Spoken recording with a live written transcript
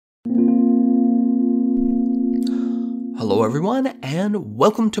Hello everyone, and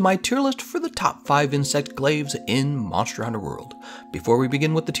welcome to my tier list for the top 5 Insect Glaives in Monster Hunter World. Before we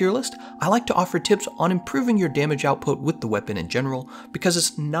begin with the tier list, I like to offer tips on improving your damage output with the weapon in general, because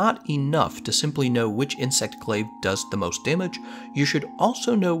it's not enough to simply know which Insect Glaive does the most damage, you should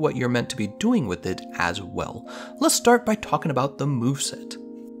also know what you're meant to be doing with it as well. Let's start by talking about the moveset.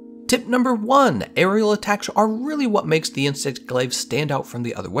 Tip number 1, aerial attacks are really what makes the Insect Glaive stand out from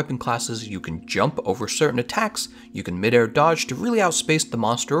the other weapon classes. You can jump over certain attacks, you can mid-air dodge to really outspace the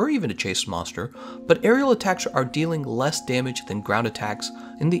monster or even to chase the monster, but aerial attacks are dealing less damage than ground attacks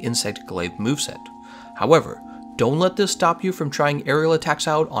in the Insect Glaive moveset. However, don't let this stop you from trying aerial attacks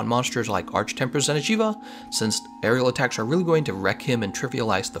out on monsters like Archtemplar Xeno'jiiva, since aerial attacks are really going to wreck him and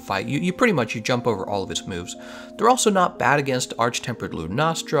trivialize the fight. You pretty much jump over all of his moves. They're also not bad against Archtempered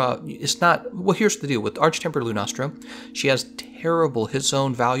Lunastra. Well, here's the deal with Archtempered Lunastra. She has terrible hit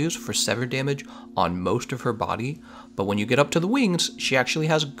zone values for sever damage on most of her body, but when you get up to the wings, she actually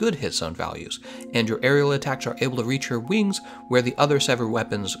has good hit zone values, and your aerial attacks are able to reach her wings where the other sever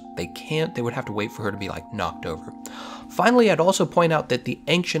weapons, they can't. They would have to wait for her to be knocked over. Finally, I'd also point out that the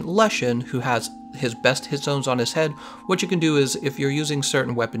Ancient Leshen, who has his best hit zones on his head, what you can do is, if you're using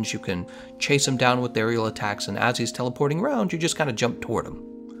certain weapons, you can chase him down with aerial attacks, and as he's teleporting around, you just kind of jump toward him.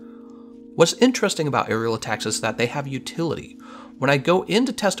 What's interesting about aerial attacks is that they have utility. When I go in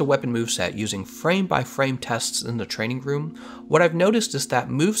to test a weapon moveset using frame-by-frame tests in the training room, what I've noticed is that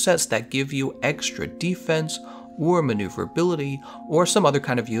movesets that give you extra defense or maneuverability or some other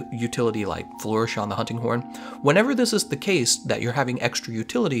kind of utility like Flourish on the Hunting Horn, whenever this is the case that you're having extra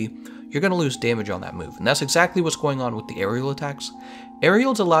utility, you're going to lose damage on that move. And that's exactly what's going on with the aerial attacks.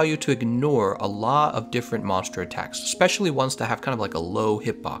 Aerials allow you to ignore a lot of different monster attacks, especially ones that have kind of like a low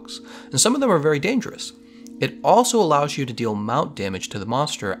hitbox, and some of them are very dangerous. It also allows you to deal mount damage to the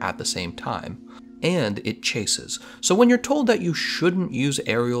monster at the same time, and it chases. So when you're told that you shouldn't use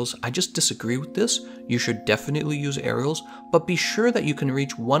aerials, I just disagree with this. You should definitely use aerials, but be sure that you can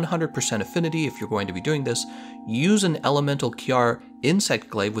reach 100% affinity if you're going to be doing this. Use an Elemental Kiar Insect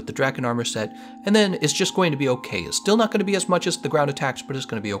Glaive with the Draken Armor set, and then it's just going to be okay. It's still not going to be as much as the ground attacks, but it's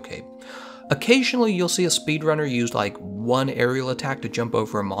going to be okay. Occasionally, you'll see a speedrunner use one aerial attack to jump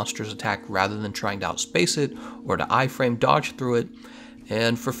over a monster's attack rather than trying to outspace it or to iframe dodge through it.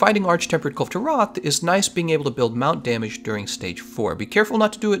 And for fighting Archtempered Kulftaroth, it's nice being able to build mount damage during stage 4. Be careful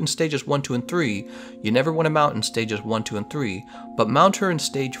not to do it in stages 1, 2, and 3. You never want to mount in stages 1, 2, and 3, but mount her in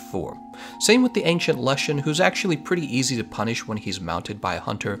stage 4. Same with the Ancient Leshen, who's actually pretty easy to punish when he's mounted by a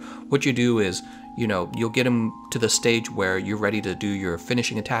hunter. What you do is, you'll get him to the stage where you're ready to do your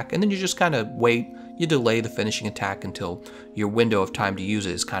finishing attack, and then you just kind of wait. You delay the finishing attack until your window of time to use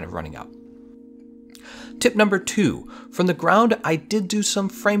it is kind of running out. Tip number 2, from the ground I did do some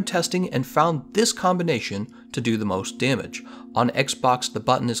frame testing and found this combination to do the most damage. On Xbox the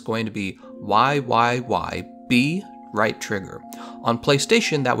button is going to be YYY, right trigger. On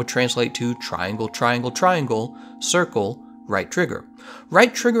PlayStation that would translate to triangle, triangle, triangle, circle, right trigger.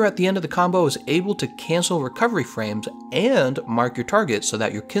 Right trigger at the end of the combo is able to cancel recovery frames and mark your target so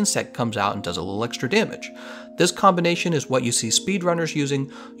that your Kinsect comes out and does a little extra damage. This combination is what you see speedrunners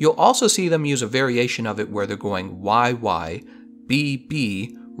using. You'll also see them use a variation of it where they're going YY,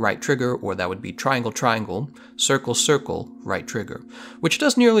 BB, right trigger, or that would be triangle, triangle, circle, circle, right trigger, which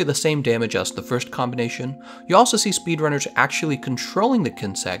does nearly the same damage as the first combination. You also see speedrunners actually controlling the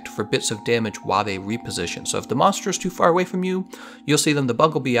Kinsect for bits of damage while they reposition. So if the monster is too far away from you, you'll see them, the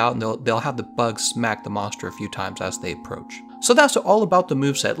bug will be out, and they'll have the bug smack the monster a few times as they approach. So that's all about the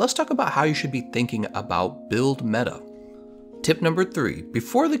moveset. Let's talk about how you should be thinking about build meta. Tip number 3,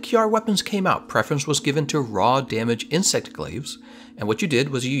 before the Kiar weapons came out, preference was given to raw damage Insect Glaives, and what you did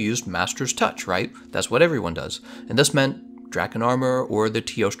was you used Master's Touch, right? That's what everyone does, and this meant Draken Armor or the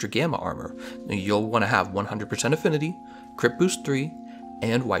Teostra Gamma Armor. Now, you'll want to have 100% affinity, Crit Boost 3,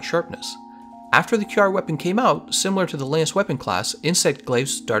 and White Sharpness. After the Kiar weapon came out, similar to the Lance weapon class, Insect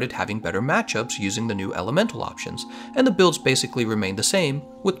Glaives started having better matchups using the new elemental options, and the builds basically remained the same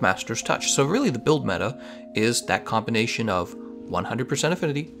with Master's Touch. So really the build meta is that combination of 100%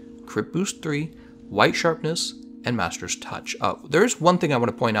 affinity, Crit Boost 3, White Sharpness, and Master's Touch. There's one thing I want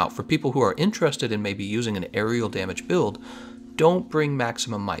to point out for people who are interested in maybe using an aerial damage build. Don't bring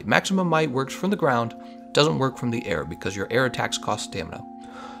Maximum Might. Maximum Might works from the ground, doesn't work from the air because your air attacks cost stamina.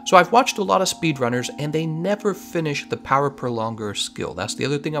 So I've watched a lot of speedrunners and they never finish the Power Prolonger skill. That's the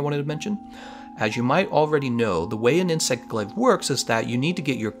other thing I wanted to mention. As you might already know, the way an Insect Glaive works is that you need to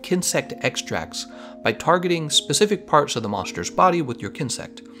get your Kinsect extracts by targeting specific parts of the monster's body with your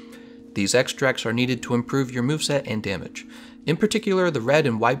Kinsect. These extracts are needed to improve your moveset and damage. In particular, the red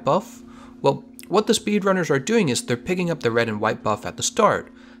and white buff, well, What the speedrunners are doing is they're picking up the red and white buff at the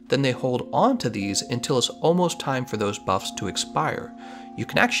start, then they hold on to these until it's almost time for those buffs to expire. You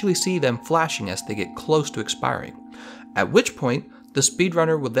can actually see them flashing as they get close to expiring, at which point the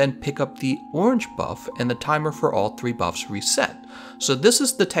speedrunner will then pick up the orange buff and the timer for all 3 buffs reset. So this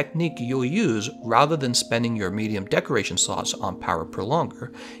is the technique you'll use rather than spending your medium decoration slots on Power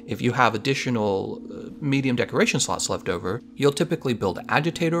Prolonger. If you have additional medium decoration slots left over, you'll typically build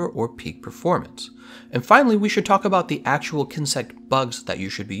Agitator or Peak Performance. And finally, we should talk about the actual Insect bugs that you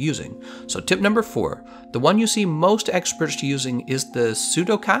should be using. So tip number 4, the one you see most experts using is the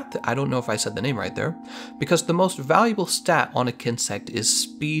Pseudocat. I don't know if I said the name right there, because the most valuable stat on a Insect is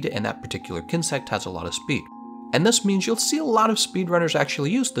speed, and that particular Insect has a lot of speed. And this means you'll see a lot of speedrunners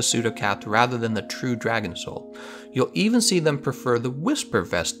actually use the Pseudocat rather than the true Dragon Soul. You'll even see them prefer the Whisper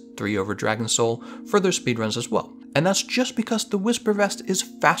Vest 3 over Dragon Soul for their speedruns as well. And that's just because the Whisper Vest is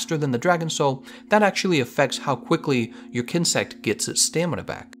faster than the Dragon Soul. That actually affects how quickly your Insect gets its stamina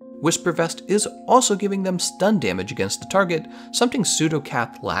back. Whisper Vest is also giving them stun damage against the target, something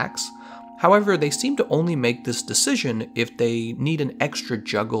Pseudocat lacks. However, they seem to only make this decision if they need an extra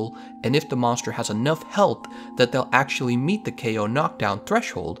juggle and if the monster has enough health that they'll actually meet the KO knockdown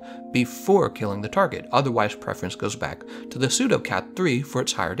threshold before killing the target. Otherwise, preference goes back to the Pseudocat 3 for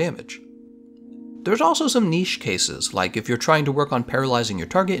its higher damage. There's also some niche cases, like if you're trying to work on paralyzing your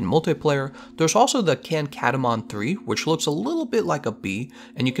target in multiplayer. There's also the Thegameconomist 3, which looks a little bit like a bee,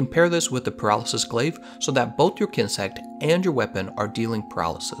 and you can pair this with the Paralysis Glaive so that both your Insect and your weapon are dealing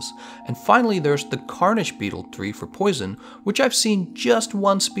paralysis. And finally, there's the Carnage Beetle 3 for poison, which I've seen just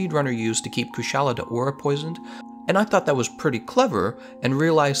one speedrunner use to keep Kushala de Aura poisoned, and I thought that was pretty clever, and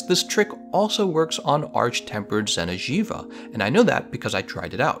realized this trick also works on Arch-Tempered Xeno'jiiva, and I know that because I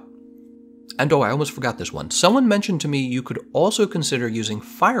tried it out. And oh, I almost forgot this one. Someone mentioned to me you could also consider using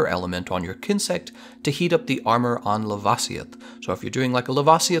Fire Element on your Insect to heat up the armor on Lavasiath. So if you're doing like a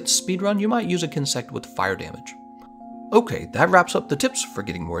Lavasiath speedrun, you might use a Insect with fire damage. Okay, that wraps up the tips for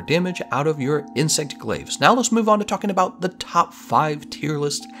getting more damage out of your Insect Glaives. Now let's move on to talking about the top 5 tier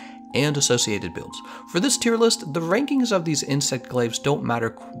list and associated builds. For this tier list, the rankings of these Insect Glaives don't matter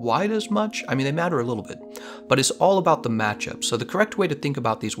quite as much. I mean, they matter a little bit, but it's all about the matchup. So the correct way to think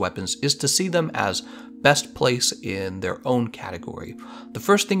about these weapons is to see them as best place in their own category. The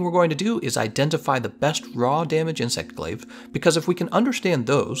first thing we're going to do is identify the best raw damage Insect Glaive, because if we can understand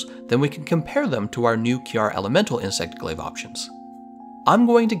those, then we can compare them to our new Kiar Elemental Insect Glaive options. I'm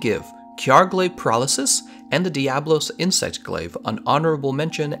going to give Kiar Glaive Paralysis and the Diablos Insect Glaive an honorable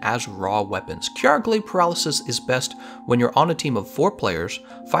mention as raw weapons. Kiar Glaive Paralysis is best when you're on a team of 4 players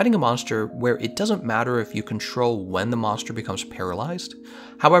fighting a monster where it doesn't matter if you control when the monster becomes paralyzed.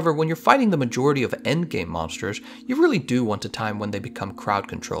 However, when you're fighting the majority of endgame monsters, you really do want a time when they become crowd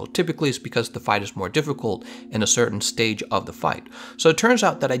controlled. Typically it's because the fight is more difficult in a certain stage of the fight. So it turns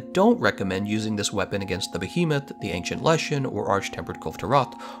out that I don't recommend using this weapon against the Behemoth, the Ancient Leshen, or Arch-Tempered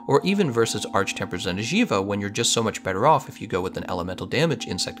Kulftaroth, or even versus Arch-Tempered Xeno'jiiva, when you're just so much better off if you go with an elemental damage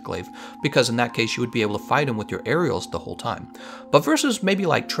Insect Glaive, because in that case you would be able to fight him with your aerials the whole time. But versus maybe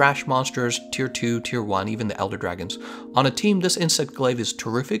like trash monsters, tier 2, tier 1, even the Elder Dragons, on a team this Insect Glaive is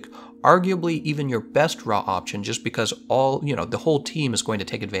terrific, arguably even your best raw option, just because the whole team is going to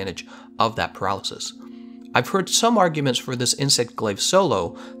take advantage of that paralysis. I've heard some arguments for this Insect Glaive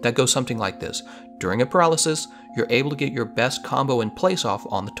solo that go something like this. During a paralysis, you're able to get your best combo and place off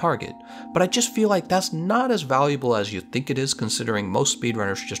on the target, but I just feel like that's not as valuable as you think it is, considering most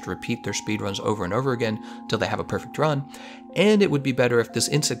speedrunners just repeat their speedruns over and over again till they have a perfect run, and it would be better if this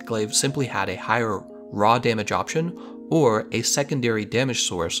Insect Glaive simply had a higher raw damage option or a secondary damage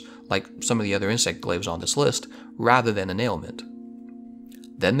source like some of the other Insect Glaives on this list, rather than an ailment.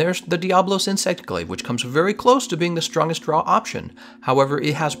 Then there's the Diablos Insect Glaive, which comes very close to being the strongest raw option. However,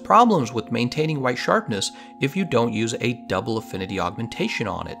 it has problems with maintaining white sharpness if you don't use a double affinity augmentation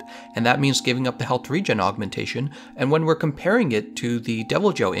on it, and that means giving up the health regen augmentation. And when we're comparing it to the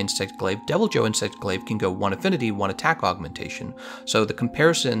Deviljho Insect Glaive, Deviljho Insect Glaive can go 1 affinity, 1 attack augmentation. So the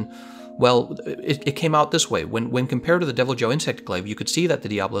comparison, well, it came out this way. When compared to the Deviljho Insect Glaive, you could see that the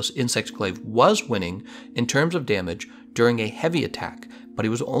Diablos Insect Glaive was winning in terms of damage during a heavy attack, but it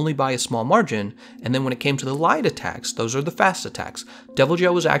was only by a small margin, and then when it came to the light attacks, those are the fast attacks,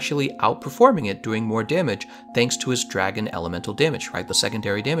 Deviljho was actually outperforming it, doing more damage thanks to his dragon elemental damage, right, the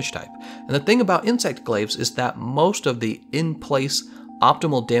secondary damage type. And the thing about Insect Glaives is that most of the in-place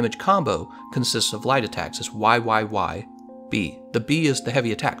optimal damage combo consists of light attacks. It's YYY B. The B is the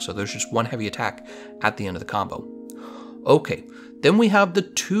heavy attack, so there's just one heavy attack at the end of the combo. Okay, then we have the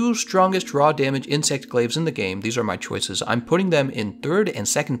two strongest raw damage Insect Glaives in the game. These are my choices. I'm putting them in third and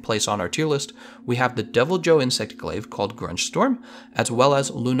second place on our tier list. We have the Devil Joe Insect Glaive called Grunge Storm, as well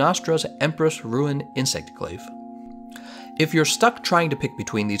as Lunastra's Empress Ruin Insect Glaive. If you're stuck trying to pick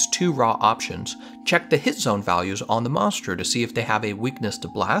between these two raw options, check the hit zone values on the monster to see if they have a weakness to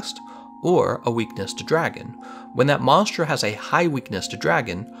blast or a weakness to dragon. When that monster has a high weakness to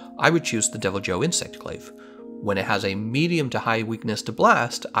dragon, I would choose the Devil Joe Insect Glaive. When it has a medium to high weakness to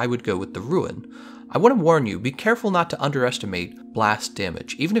blast, I would go with the Ruin. I want to warn you, be careful not to underestimate blast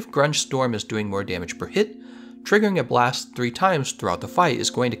damage. Even if Grunge Storm is doing more damage per hit, triggering a blast 3 times throughout the fight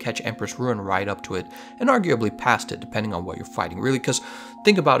is going to catch Empress Ruin right up to it, and arguably past it, depending on what you're fighting. Really, because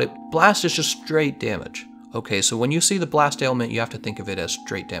think about it, blast is just straight damage. Okay, so when you see the blast ailment, you have to think of it as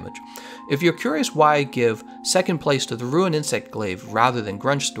straight damage. If you're curious why I give second place to the Ruin Insect Glaive rather than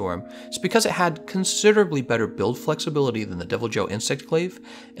Grunge Storm, it's because it had considerably better build flexibility than the Devil Joe Insect Glaive,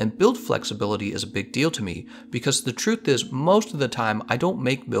 and build flexibility is a big deal to me because the truth is, most of the time I don't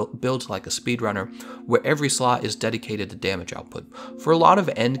make builds like a speedrunner where every slot is dedicated to damage output. For a lot of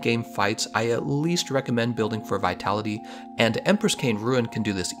endgame fights, I at least recommend building for vitality, and Empress Cane Ruin can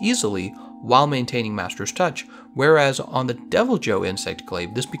do this easily while maintaining Master's Touch, whereas on the Devil Joe Insect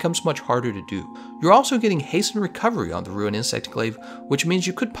Glaive, this becomes much harder to do. You're also getting haste and recovery on the Ruin Insect Glaive, which means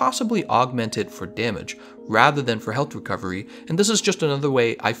you could possibly augment it for damage, rather than for health recovery, and this is just another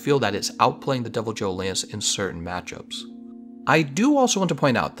way I feel that it's outplaying the Devil Joe Lance in certain matchups. I do also want to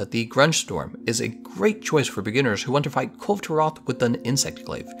point out that the Grunge Storm is a great choice for beginners who want to fight Kulve with an Insect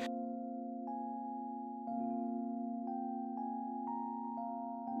Glaive.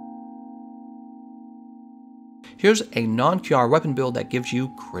 Here's a non-QR weapon build that gives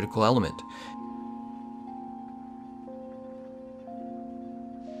you critical element.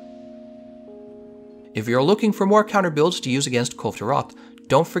 If you're looking for more counter builds to use against Kulve,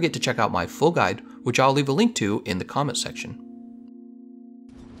 don't forget to check out my full guide, which I'll leave a link to in the comment section.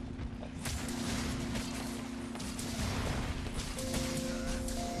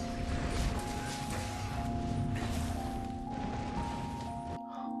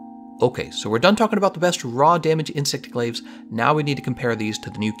 Okay, so we're done talking about the best raw damage Insect Glaives. Now we need to compare these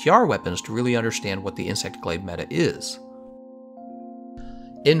to the new QR weapons to really understand what the Insect Glaive meta is.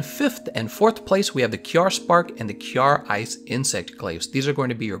 In 5th and 4th place, we have the QR Spark and the QR Ice Insect Glaives. These are going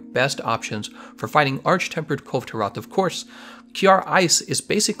to be your best options for fighting Arch-Tempered Kulve. Of course, QR Ice is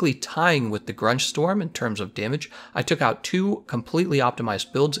basically tying with the Grunge Storm in terms of damage. I took out 2 completely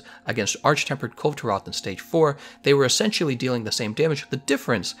optimized builds against Arch-Tempered Kulve in Stage 4. They were essentially dealing the same damage. The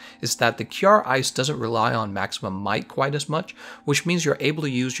difference is that the QR Ice doesn't rely on maximum might quite as much, which means you're able to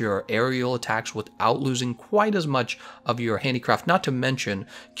use your aerial attacks without losing quite as much of your handicraft. Not to mention,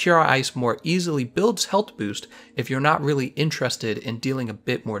 QR Ice more easily builds health boost if you're not really interested in dealing a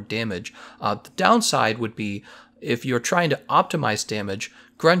bit more damage. The downside would be if you're trying to optimize damage,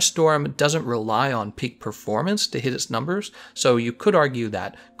 Grunge Storm doesn't rely on peak performance to hit its numbers, so you could argue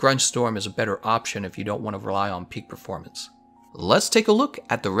that Grunge Storm is a better option if you don't want to rely on peak performance. Let's take a look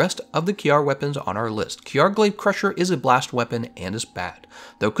at the rest of the QR weapons on our list. QR Glaive Crusher is a blast weapon and is bad,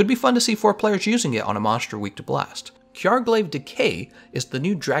 though it could be fun to see 4 players using it on a monster weak to blast. QR Glaive Decay is the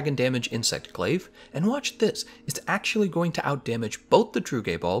new dragon damage Insect Glaive, and watch this, it's actually going to outdamage both the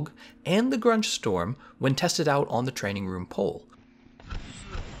Trugebolg and the Grunge Storm when tested out on the training room pole.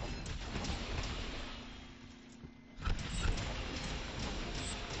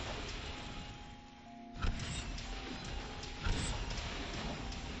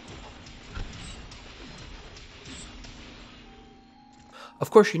 Of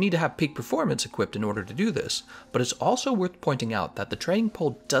course, you need to have peak performance equipped in order to do this, but it's also worth pointing out that the training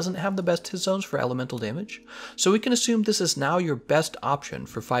pole doesn't have the best hit zones for elemental damage, so we can assume this is now your best option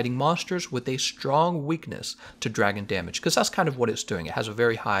for fighting monsters with a strong weakness to dragon damage, because that's kind of what it's doing. It has a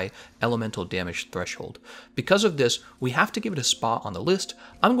very high elemental damage threshold. Because of this, we have to give it a spot on the list.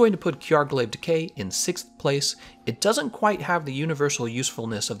 I'm going to put QR Glaive Decay in 6th place. It doesn't quite have the universal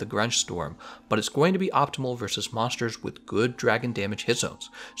usefulness of the Grunge Storm, but it's going to be optimal versus monsters with good dragon damage hit zones.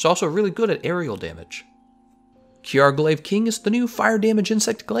 It's also really good at aerial damage. QR Glaive King is the new fire damage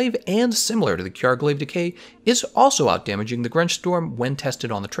Insect Glaive, and similar to the QR Glaive Decay, is also outdamaging the Grunge Storm when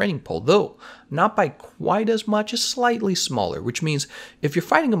tested on the training pole, though not by quite as much, as slightly smaller, which means if you're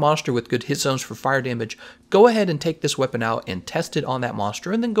fighting a monster with good hit zones for fire damage, go ahead and take this weapon out and test it on that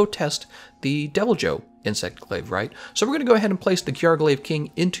monster, and then go test the Devil Joe Insect Glaive, right? So we're going to go ahead and place the Kiara Glaive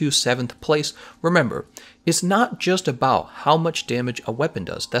King into 7th place. Remember, it's not just about how much damage a weapon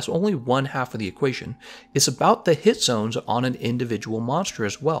does. That's only one half of the equation. It's about the hit zones on an individual monster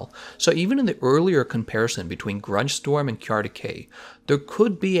as well. So even in the earlier comparison between Grunge Storm and Kiara Decay, there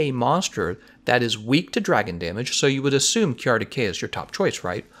could be a monster that is weak to dragon damage, so you would assume Kiara Decay is your top choice,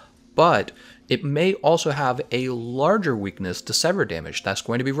 right? But it may also have a larger weakness to sever damage. That's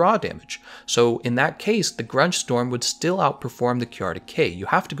going to be raw damage. So in that case, the Grunge Storm would still outperform the Kiara Decay. You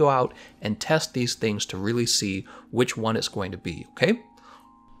have to go out and test these things to really see which one it's going to be, okay?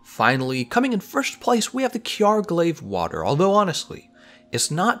 Finally, coming in first place, we have the Kiara Glaive Water, although honestly, it's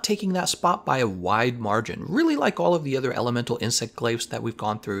not taking that spot by a wide margin. Really, like all of the other elemental insect glaives that we've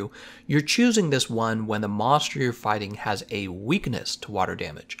gone through, you're choosing this one when the monster you're fighting has a weakness to water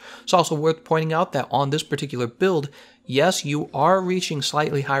damage. It's also worth pointing out that on this particular build, yes, you are reaching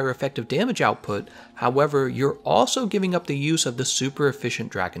slightly higher effective damage output, however, you're also giving up the use of the super efficient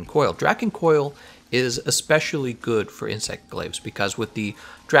Draken Coil. Draken Coil is especially good for insect glaives because with the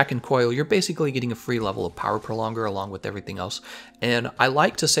Draken Coil, you're basically getting a free level of power prolonger along with everything else. And I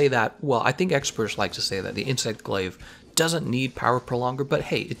like to say that, well, I think experts like to say that the insect glaive doesn't need power prolonger, but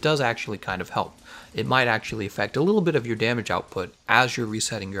hey, it does actually kind of help. It might actually affect a little bit of your damage output as you're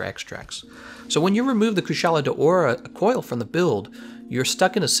resetting your extracts. So when you remove the Kushala d'Aura coil from the build, you're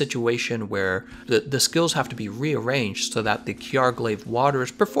stuck in a situation where the skills have to be rearranged so that the Kiara Glaive Water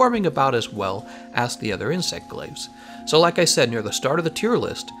is performing about as well as the other insect glaives. So like I said near the start of the tier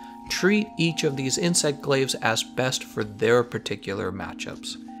list, treat each of these insect glaives as best for their particular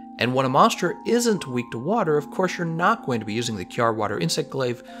matchups. And when a monster isn't weak to water, of course you're not going to be using the Kiara Water Insect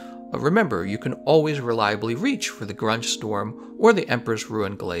Glaive. Remember, you can always reliably reach for the Grunge Storm or the Emperor's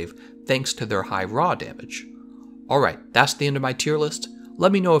Ruin Glaive thanks to their high raw damage. Alright, that's the end of my tier list.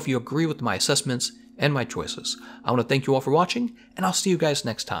 Let me know if you agree with my assessments and my choices. I want to thank you all for watching, and I'll see you guys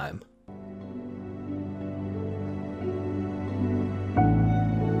next time.